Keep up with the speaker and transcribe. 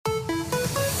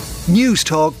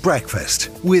Newstalk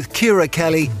Breakfast with Ciara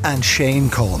Kelly and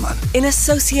Shane Coleman. In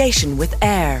association with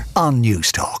AIR On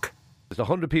Newstalk.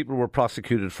 100 people were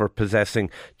prosecuted for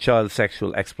possessing child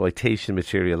sexual exploitation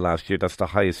material last year. That's the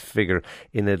highest figure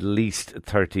in at least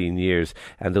 13 years.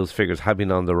 And those figures have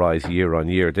been on the rise year on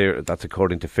year. That's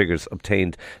according to figures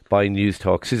obtained by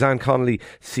Newstalk. Suzanne Connolly,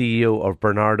 CEO of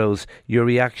Barnardos. Your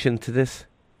reaction to this?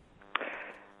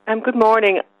 Good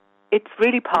morning. It's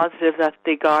really positive that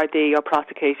the Gardaí are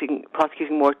prosecuting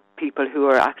more people who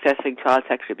are accessing child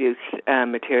sexual abuse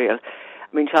material.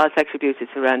 I mean, child sexual abuse is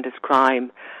a horrendous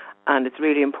crime, and it's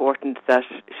really important that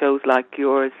shows like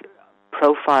yours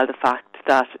profile the fact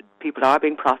that people are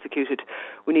being prosecuted.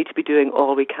 We need to be doing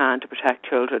all we can to protect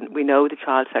children. We know that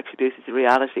child sexual abuse is a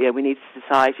reality, and we need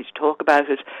society to talk about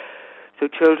it so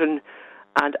children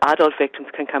and adult victims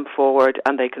can come forward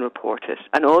and they can report it.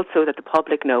 And also that the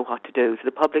public know what to do. So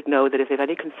the public know that if they have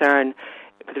any concern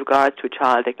with regards to a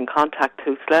child, they can contact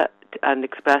TUSLA and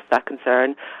express that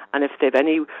concern. And if they have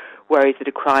any worries that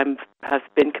a crime has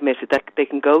been committed, that they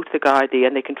can go to the Gardaí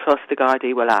and they can trust the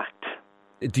Gardaí will act.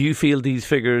 Do you feel these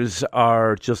figures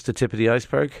are just the tip of the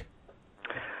iceberg?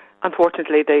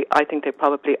 Unfortunately, I think they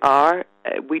probably are.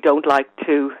 We don't like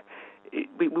to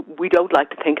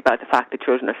think about the fact that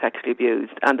children are sexually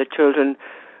abused, and that children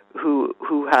who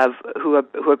have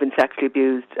been sexually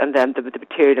abused, and then the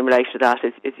material in relation to that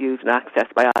is used and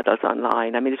accessed by adults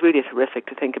online. I mean, it's really horrific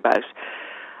to think about,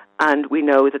 and we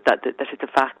know that it's a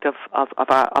fact of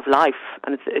life,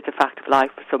 and it's a fact of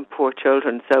life for some poor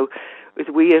children. So, if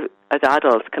we as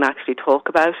adults can actually talk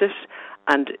about it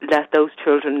and let those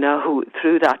children know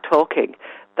through that talking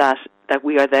that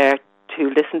we are there to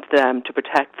listen to them, to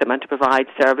protect them, and to provide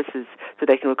services so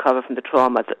they can recover from the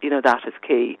trauma. That is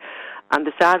key. And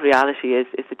the sad reality is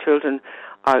the children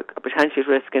are potentially at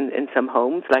risk in some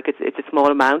homes. Like it's a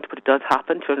small amount, but it does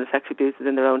happen. Children are sexually abused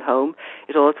in their own home.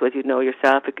 It also, as you know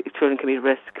yourself, children can be at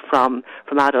risk from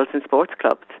adults in sports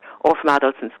clubs or from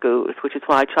adults in schools, which is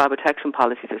why child protection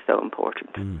policies are so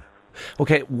important.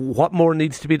 Okay, what more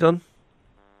needs to be done?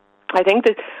 I think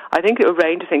a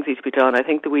range of things need to be done. I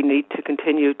think that we need to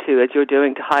continue to, as you're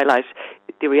doing, to highlight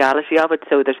the reality of it,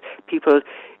 so that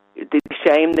the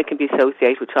shame that can be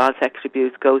associated with child sexual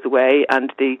abuse goes away,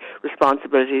 and the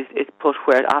responsibility is put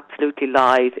where it absolutely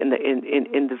lies in the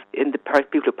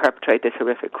people who perpetrate this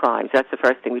horrific crime. So that's the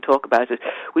first thing we talk about. It.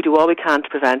 We do all we can to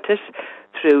prevent it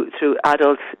through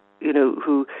adults,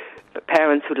 who.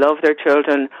 Parents who love their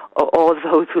children, or all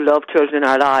those who love children in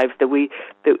our lives, that we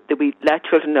let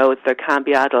children know that there can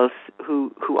be adults who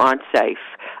aren't safe,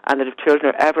 and that if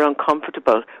children are ever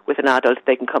uncomfortable with an adult,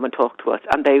 they can come and talk to us,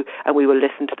 and we will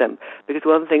listen to them. Because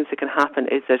one of the things that can happen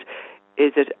is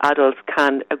that adults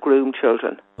can groom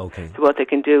children. Okay. So what they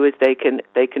can do is they can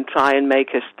try and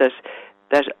make it that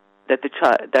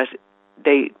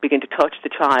they begin to touch the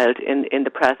child in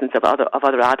the presence of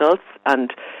other adults,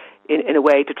 and in a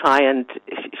way to try and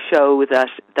show that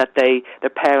their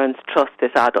parents trust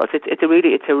this adult. It's a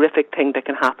horrific thing that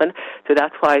can happen. So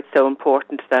that's why it's so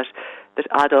important that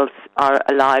adults are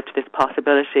alive to this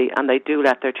possibility, and they do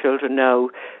let their children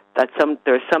know that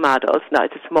there are some adults. Now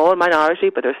it's a small minority,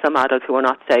 but there are some adults who are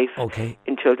not safe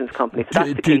in children's company. So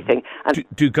that's the key thing. And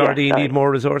do Gardaí need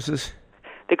more resources?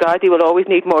 The Gardaí will always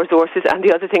need more resources, and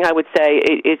the other thing I would say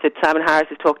is that Simon Harris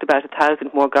has talked about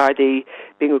 1,000 more Gardaí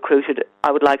being recruited.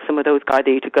 I would like some of those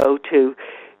Gardaí to go to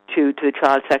the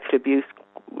child sexual abuse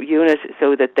unit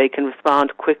so that they can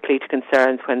respond quickly to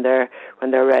concerns when they're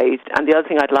raised. And the other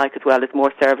thing I'd like as well is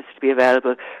more services to be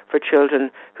available for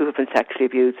children who have been sexually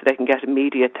abused, so they can get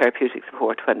immediate therapeutic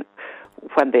support when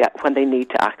they need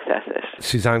to access it.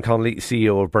 Suzanne Connolly,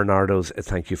 CEO of Barnardos,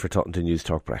 thank you for talking to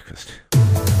Newstalk Breakfast.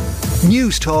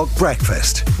 Newstalk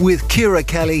Breakfast with Ciara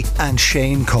Kelly and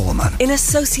Shane Coleman. In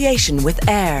association with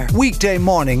AIR. Weekday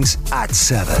mornings at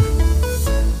 7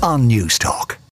 on Newstalk.